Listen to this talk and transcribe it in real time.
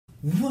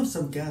What's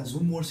up, guys?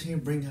 One more here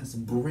bringing us a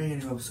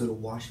brand new episode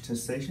of Washington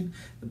Station,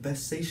 the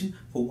best station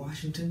for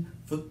Washington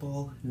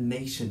Football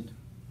Nation.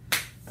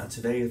 Now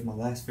today is my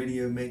last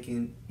video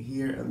making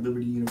here at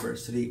Liberty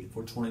University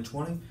for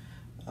 2020.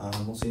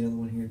 Won't see another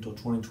one here until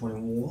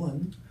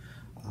 2021.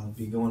 I'll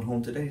be going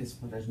home today.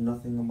 There's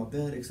nothing on my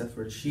bed except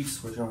for the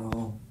sheets, which are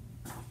all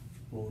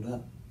rolled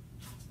up.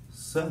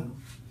 So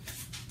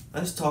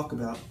let's talk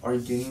about our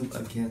game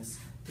against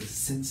the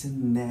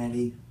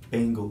Cincinnati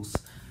Bengals.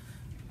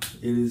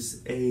 It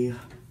is a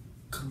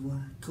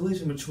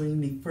collision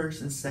between the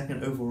first and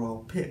second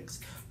overall picks,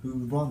 who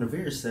Ron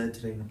Rivera said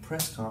today in a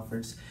press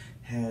conference,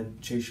 had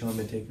Chase Young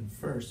been taken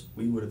first,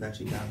 we would have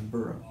actually gotten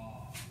Burrow.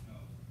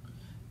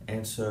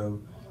 And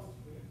so,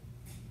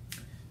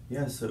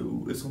 yeah,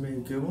 so it's going to be a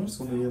good one. It's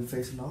going to be a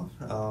facing off.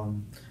 I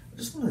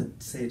just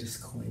want to say a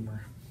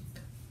disclaimer.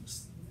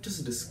 Just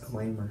a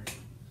disclaimer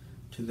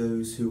to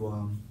those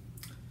who,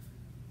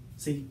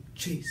 see,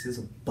 Chase is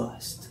a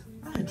bust.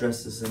 I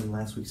addressed this in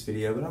last week's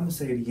video, but I'm going to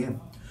say it again.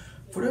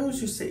 For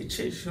those who say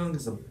Chase Young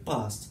is a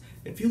bust,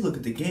 if you look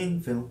at the game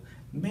film,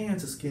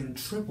 man's just getting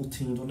triple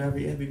teamed on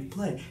every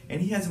play,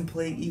 and he hasn't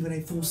played even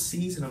a full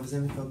season of his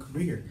NFL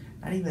career.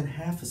 Not even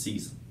half a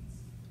season,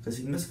 because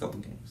he missed a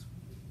couple games.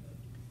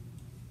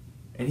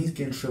 And he's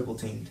getting triple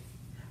teamed.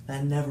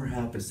 That never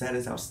happens. That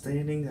is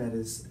outstanding. That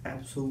is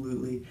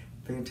absolutely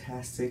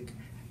fantastic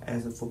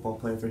as a football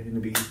player for him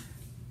to be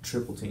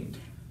triple teamed.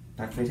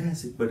 Not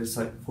fantastic, but it's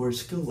like for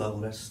his skill level,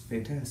 that's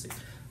fantastic,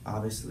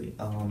 obviously.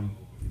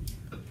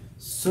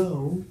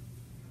 So,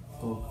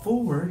 going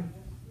forward,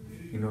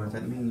 you know what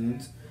that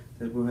means,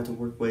 that we'll have to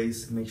work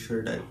ways to make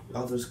sure that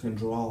others can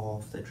draw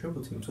off that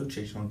triple team so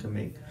Chase Young can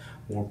make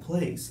more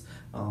plays.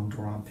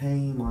 Deron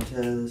Payne,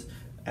 Montez,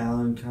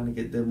 Allen, kind of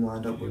get them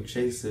lined up where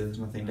Chase is,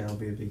 and I think that'll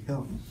be a big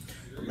help.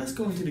 But let's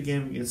go into the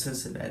game against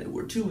Cincinnati.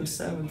 We're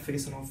 2-7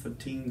 facing off a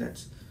team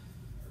that's,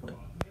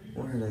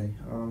 what are they?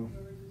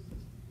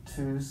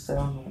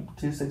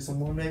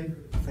 2-6-1 maybe,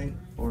 I think,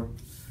 or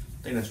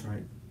I think that's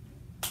right.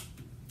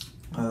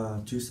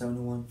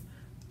 2-7-1,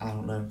 I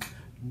don't know,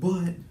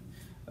 but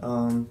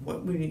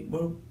what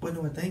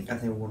do I think? I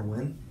think we're gonna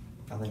win.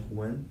 I think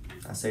we'll win.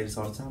 I say this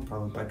all the time,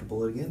 probably bite the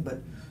bullet again,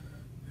 but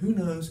who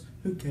knows?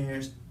 Who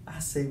cares? I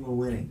say we're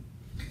winning.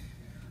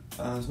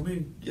 It's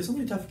gonna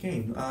be a tough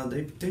game.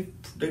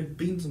 They've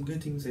beaten some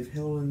good teams. They've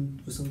held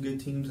in with some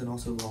good teams and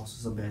also lost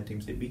to some bad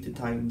teams. They beat the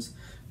Titans,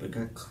 but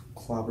got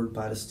clobbered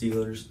by the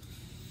Steelers.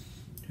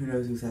 Who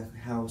knows exactly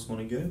how it's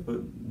going to go?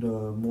 But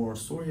the moral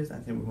story is, I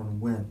think we're going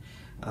to win.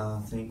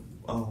 I think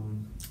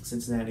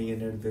Cincinnati in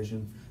their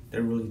division,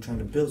 they're really trying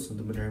to build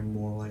something, but they're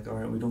more like, all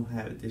right, we don't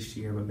have it this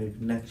year, but maybe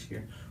next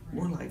year.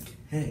 We're like,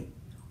 hey,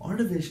 our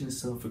division is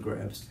still for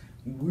grabs.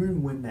 We're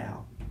in win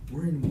now.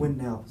 We're in win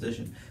now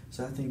position.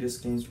 So I think this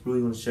game's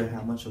really going to show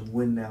how much of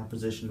win now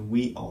position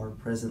we are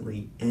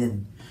presently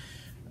in.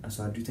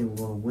 So I do think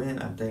we're going to win.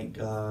 I think,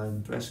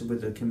 especially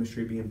with the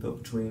chemistry being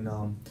built between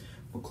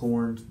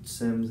McLaurin,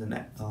 Sims,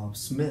 and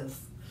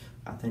Smith,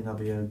 I think that'll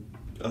be a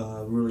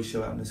really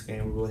show out in this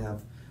game. We really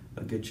have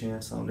a good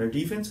chance. Their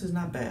defense is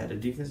not bad.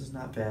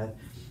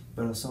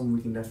 But something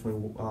we can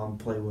definitely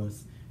play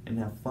with and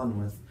have fun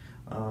with.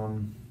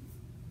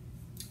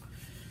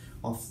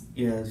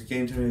 It's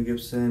game to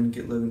Gibson,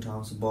 get Logan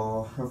Thomas the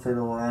ball. Hopefully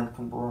the line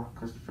can block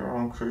because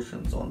Jerome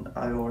Christian's on the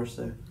IR,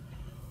 so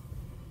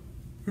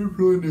we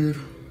really need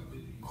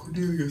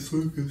Cornelius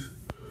Lucas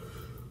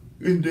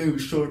and David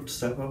Sharp to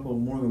step up.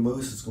 On Morgan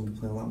Moses is going to be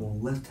playing a lot more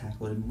left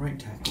tackle than right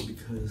tackle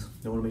because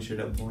they want to make sure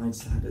that blind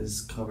side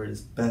is covered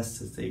as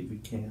best as we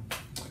can.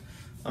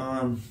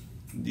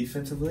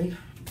 Defensively,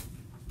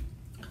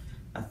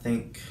 I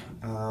think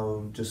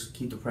just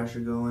keep the pressure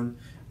going.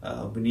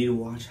 We need to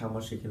watch how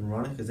much they can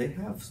run it because they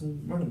have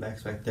some running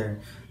backs back there.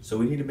 So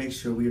we need to make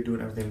sure we are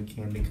doing everything we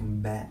can to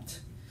combat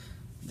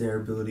their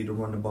ability to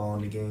run the ball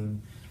in the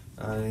game.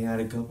 They had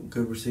a couple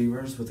good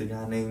receivers with a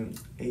guy named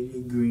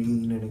A.J.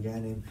 Green and a guy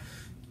named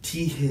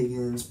T.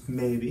 Higgins.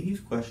 Maybe he's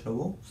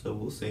questionable, so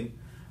we'll see.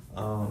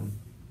 A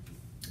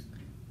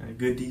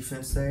good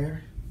defense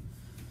there.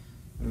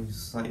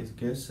 It's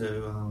good,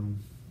 so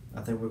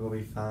I think we're gonna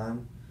be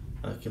fine.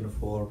 Kenneth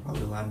Fuller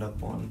probably lined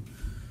up on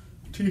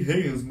T.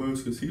 Higgins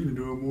most because he's been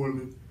doing more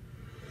than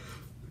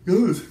the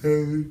others have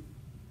in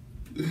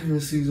the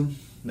season.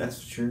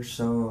 That's for sure.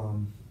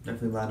 So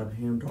definitely line up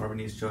him. Darby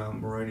needs to show out.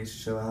 Moreau needs to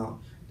show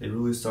out. They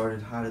really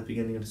started hot at the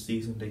beginning of the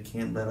season. They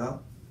can't let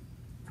up.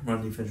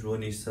 Run defense really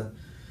needs to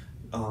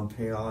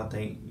pay off. I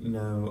think,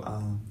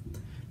 the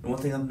one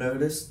thing I've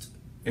noticed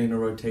in the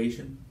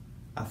rotation,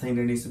 I think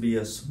there needs to be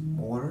a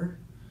smarter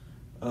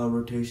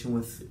rotation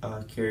with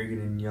Kerrigan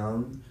and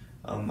Young.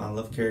 I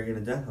love Kerrigan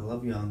to death. I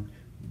love Young.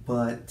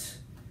 But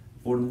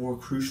for the more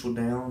crucial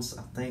downs,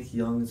 I think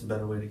Young is a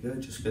better way to go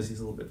just because he's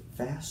a little bit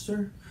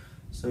faster.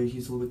 So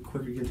he's a little bit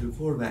quicker to get to the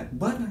quarterback.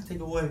 But I take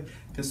away,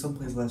 because some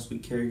plays last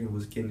week, Kerrigan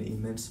was getting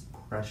immense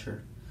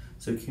pressure.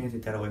 So you can't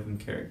take that away from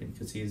Kerrigan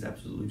because he is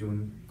absolutely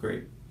doing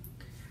great.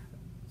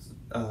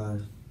 So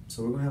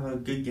we're going to have a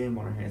good game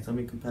on our hands. It'll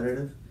be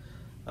competitive.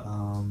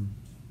 I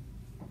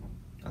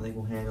think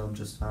we'll handle them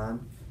just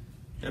fine.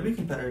 It'll be a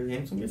competitive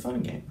game. It's gonna be a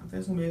fun game. I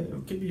think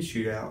it could be a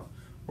shootout,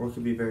 or it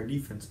could be a very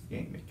defensive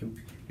game.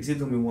 It's either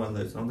gonna be one of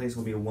those. I don't think it's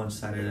gonna be a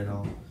one-sided at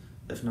all.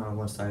 If not a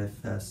one-sided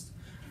fest.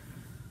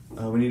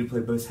 We need to play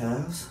both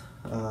halves.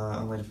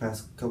 Unlike the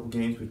past couple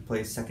games, we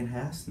played second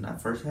halves,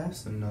 not first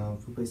halves. And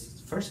if we play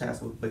first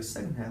half, we play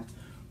second half,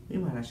 we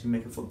might actually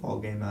make a football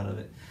game out of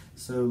it.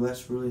 So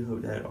let's really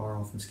hope that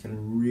our offense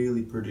can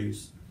really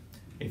produce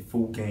a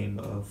full game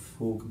of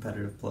full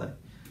competitive play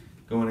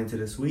going into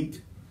this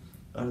week.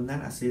 Other than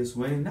that, I see us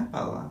winning, not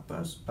by a lot,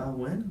 but by a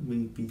win.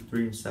 We'd be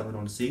 3-7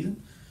 on the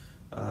season,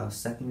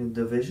 second in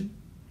the division.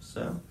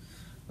 So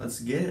let's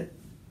get it.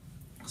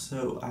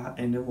 So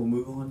and then we'll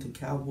move on to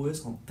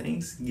Cowboys on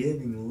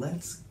Thanksgiving.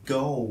 Let's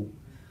go.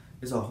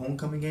 It's our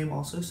homecoming game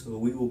also, so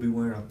we will be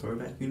wearing our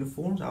throwback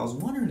uniforms. I was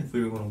wondering if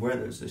we were going to wear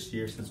those this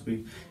year since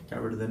we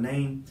got rid of the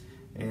name,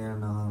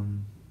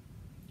 and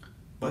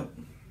but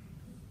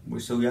we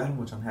still got them,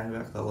 which I'm happy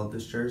about because I love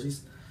those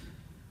jerseys.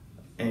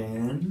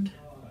 And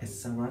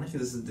it's ironic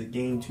because this is the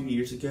game 2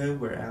 years ago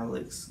where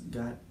Alex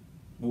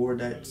wore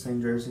that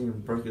same jersey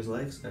and broke his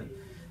legs. So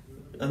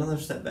another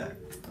setback.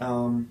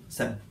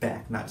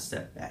 Setback, not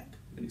step back.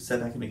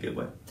 Setback in a good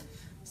way.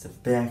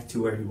 Step back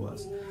to where he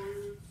was.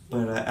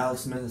 But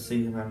Alex Smith, I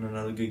see him having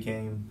another good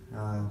game.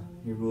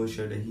 He really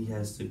showed that he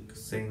has the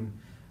same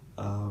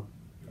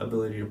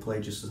ability to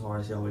play just as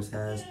hard as he always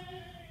has.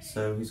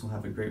 So he's gonna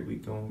have a great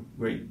week,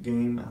 great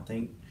game. I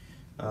think.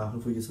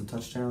 Hopefully get some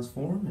touchdowns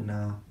for him,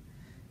 and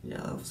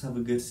yeah, let's have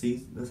a good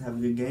season. Let's have a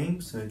good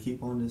game. So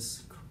keep on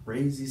this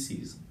crazy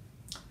season.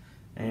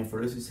 And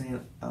for those who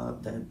saying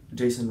that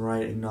Jason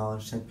Wright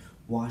acknowledged that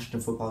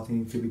Washington football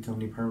team could become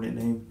the permanent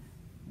name,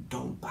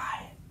 don't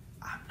buy it.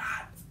 I'm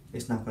not.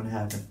 It's not going to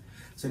happen.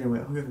 So anyway,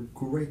 I hope you have a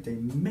great day.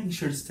 Make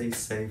sure to stay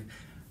safe.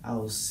 I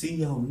will see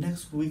y'all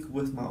next week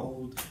with my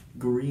old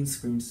green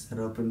screen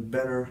setup and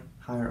better,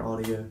 higher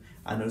audio.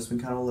 I know it's been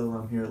kind of low.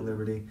 I'm here at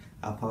Liberty.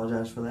 I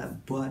apologize for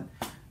that, but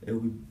it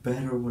will be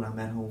better when I'm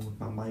at home with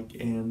my mic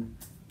and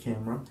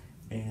camera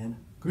and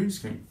green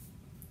screen.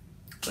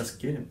 Let's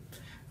get it.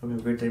 Hope you have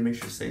a great day. Make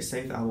sure to stay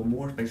safe. I will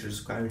more. Make sure to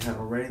subscribe if you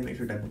haven't already. Make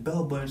sure to hit the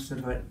bell button to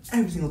notify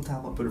every single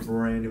time I put a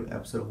brand new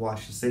episode of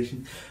Washington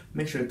Station.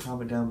 Make sure to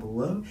comment down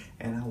below,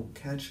 and I will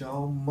catch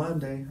y'all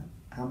Monday.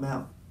 I'm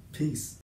out. Peace.